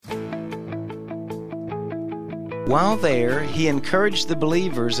While there, he encouraged the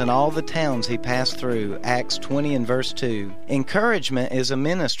believers in all the towns he passed through, Acts 20 and verse 2. Encouragement is a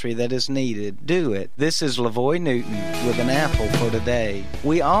ministry that is needed. Do it. This is LaVoy Newton with an apple for today.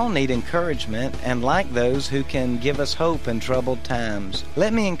 We all need encouragement, and like those who can give us hope in troubled times.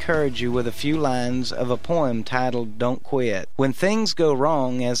 Let me encourage you with a few lines of a poem titled Don't Quit. When things go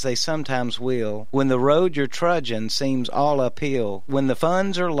wrong, as they sometimes will, when the road you're trudging seems all uphill, when the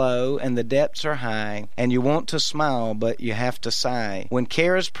funds are low and the debts are high, and you want to smile but you have to sigh, when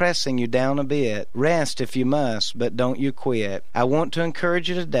care is pressing you down a bit, rest if you must, but don't you quit. I want to encourage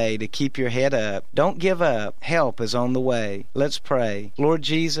you today to keep your head up. Don't give up. Help is on the way. Let's pray. Lord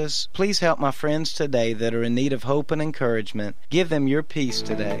Jesus, please help my friends today that are in need of hope and encouragement. Give them your peace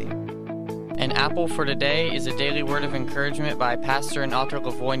today. An Apple for Today is a daily word of encouragement by pastor and author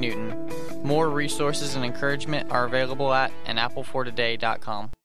LaVoy Newton. More resources and encouragement are available at anapplefortoday.com.